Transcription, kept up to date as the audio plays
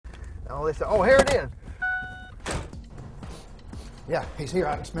All this. Oh, here it is. Yeah, he's here.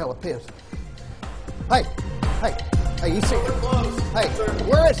 I can smell the piss. Hey, you see? Hey,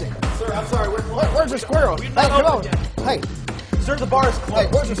 where is he? Sir, I'm sorry, we're closed. Where's the squirrel? Hey, come on. Hey. Sir, the bar is closed. Hey,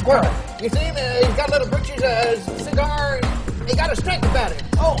 where's the squirrel? You see him? He's got little britches, a cigar, and he got a strength about him.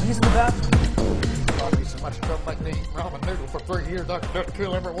 Oh, he's in the bathroom. I've been so much trouble like me eating ramen noodle for 3 years. I could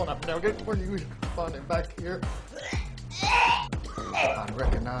kill every one of them. Now, get where you find him back here. I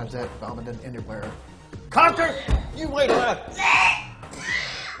recognize that vomiting anywhere. Conker, you wait around.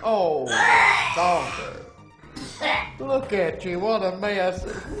 Oh, Conker. Look at you, what a mess.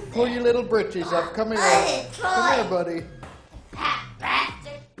 Pull your little britches up. Come here. Come here, buddy.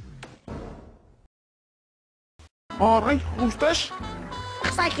 Alright, who's this?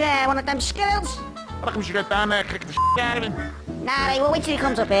 Looks like one of them skills. I reckon we should get down there and kick the out of him. Nah, well, wait till he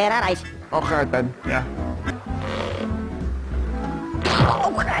comes up here, alright? Okay then, yeah.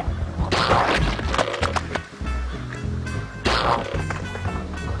 Oh, crap.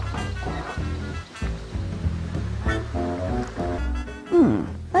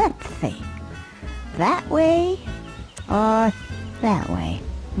 Let's see. That way or that way?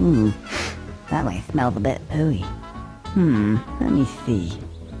 That way smells a bit pooey. Let me see.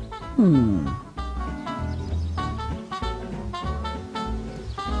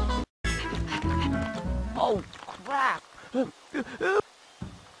 Oh, crap.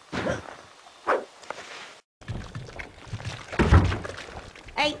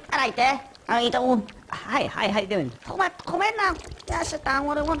 Hey, alright there. How you doing? Hi, how you doing? Come in now. Yeah, sit down,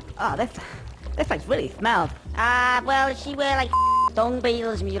 what I want. Oh, this place really smells. Well, she wear like dung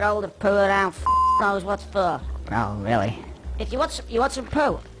beetles and you roll the poo around, knows what's for. Oh, really? If you want some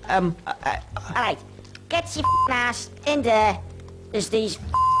poo? Alright, get your ass in there. There's these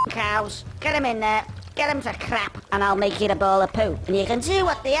cows. Get them in there. Get them to crap, and I'll make you a bowl of poo. And you can do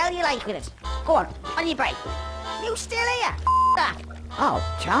what the hell you like with it. Go on your break. You still here? That. Oh,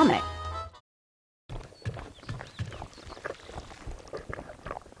 charming.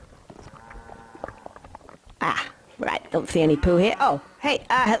 Right, don't see any poo here. Oh, hey,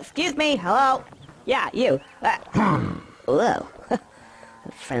 excuse me, hello? Yeah, you. Whoa.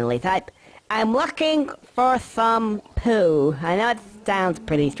 Friendly type. I'm looking for some poo. I know it sounds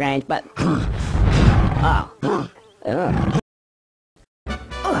pretty strange, but... A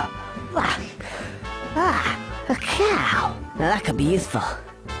cow. Now that could be useful.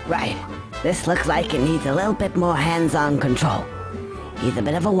 Right, this looks like it needs a little bit more hands-on control. He's a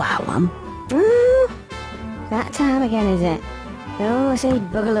bit of a wild one. That time again, is it? Oh, I see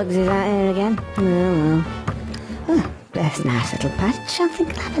buggerlugs is out here again. Oh, well. There's a nice little patch. I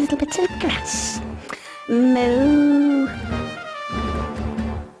think I'll have a little bit of grass. Moo.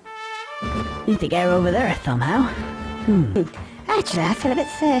 Need to get her over there somehow. Actually, I feel a bit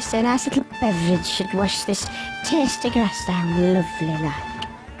thirsty. A nice little beverage should wash this tasty grass down lovely like.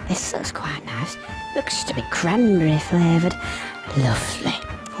 This looks quite nice. Looks to be cranberry flavoured. Lovely.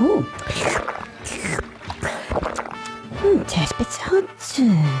 Ooh. Tastes a bit hot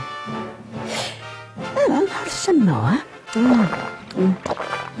too. Oh, I'll have some more.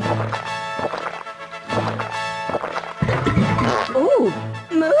 Ooh,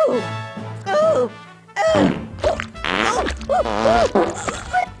 moo.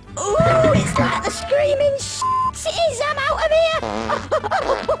 Ooh, it's like the screaming cities. I'm out of here.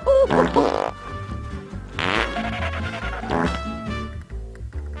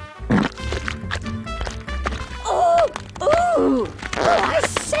 I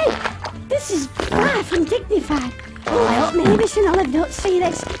say, this is far from dignified. Oh, I hope Mavis and Olive don't see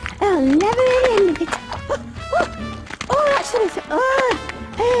this. They'll never hear the end of it. That's something.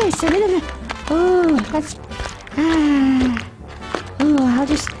 Hey, it's a bit of a... that's... I'll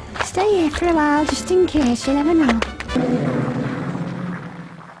just stay here for a while, just in case, you never know.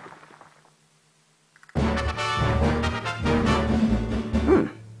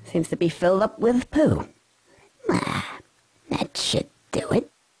 Seems to be filled up with poo. That should do it.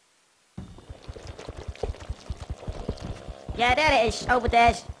 Yeah, there it is. Over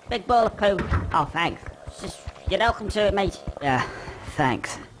there's big bowl of poo. Oh, thanks. You're welcome to it, mate. Yeah,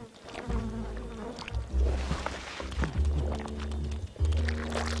 thanks.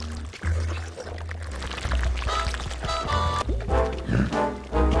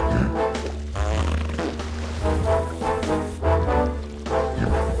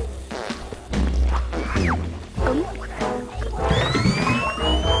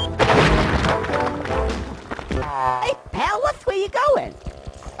 Hey, pal, where you going?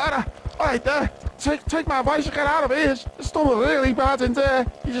 Alright there. Take my advice and get out of here. There's something really bad in there.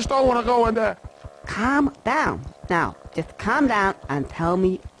 You just don't want to go in there. Calm down. Now, just calm down and tell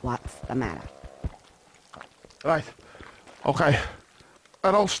me What's the matter? Right. Okay.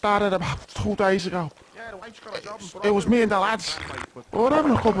 It all started about 2 days ago. It was me and the lads. We were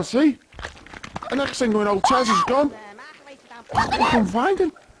having a cup of tea. And next thing we know, Taz is gone. We couldn't find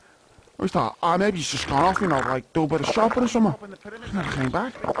him. We thought, maybe he's just gone off, you know, like do a bit of shopping or something. He never came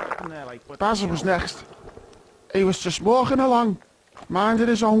back. Basil was next. He was just walking along, minding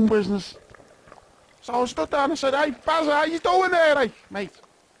his own business. So I stood down and said, "Hey, Basil, how you doing there, like, mate?"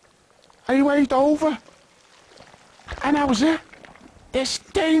 And he waved over. And that was it. This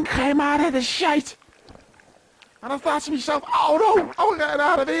thing came out of the shite. And I thought to myself, oh no, I'm getting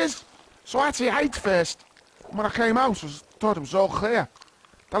out of here. So I had to hide first. And when I came out, I thought it was all clear.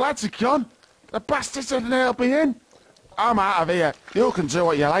 The lads are gone. The bastards had nailed me in. I'm out of here. You can do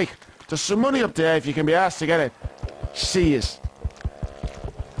what you like. There's some money up there if you can be asked to get it. See yous.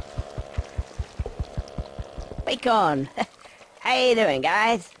 Bacon. How you doing,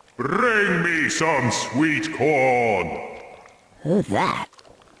 guys? Bring me some sweet corn. Who's that?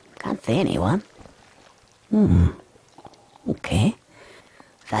 Can't see anyone. Okay.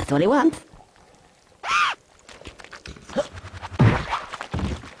 That's what he wants.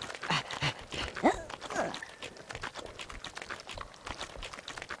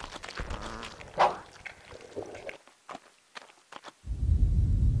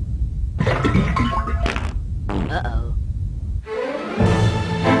 Uh-oh.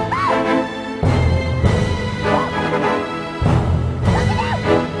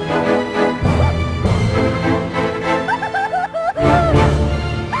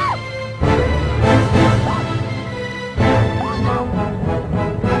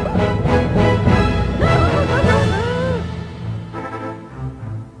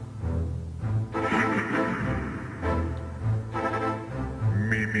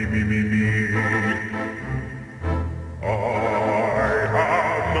 Me. I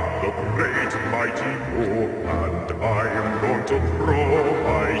am the great mighty Mo, and I am going to throw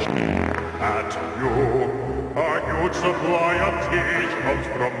my at you. A huge supply of tea comes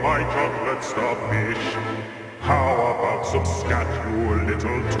from my chocolate starfish. How about some scat, you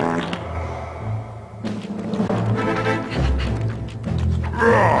little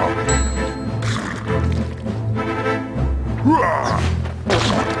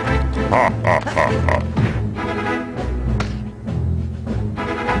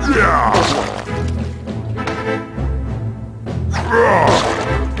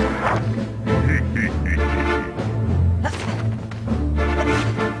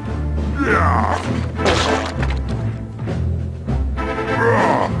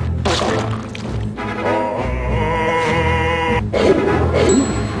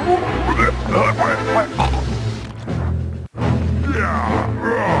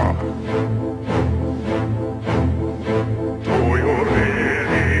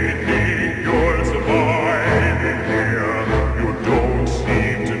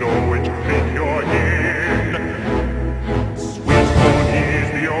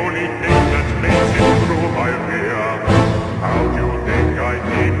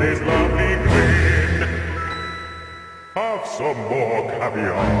some more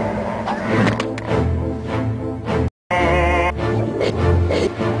caviar.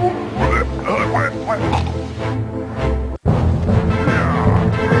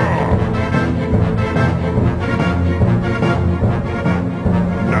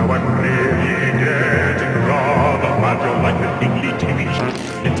 Now I'm really getting rather mad. You're like a dingy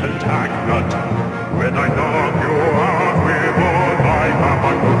little tag nut. When I knock you out with all my mouth,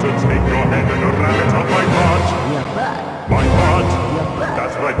 I'm going to take your head and ram it up my butt. Your butt. My butt.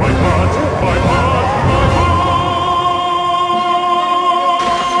 That's right, my butt. My butt. My butt.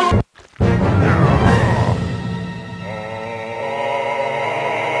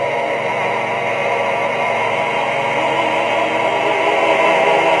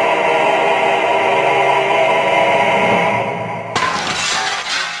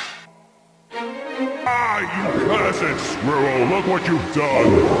 You cursed squirrel, look what you've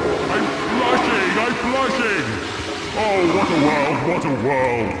done! I'm blushing! Oh, what a world, what a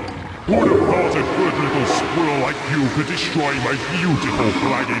world! Who'd have thought a good little squirrel like you could destroy my beautiful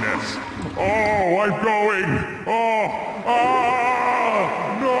flagginess? Oh, I'm going! No!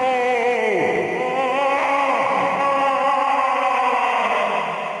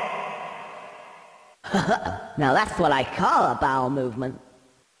 Now that's what I call a bowel movement.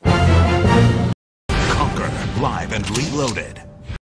 Conker Live and Reloaded.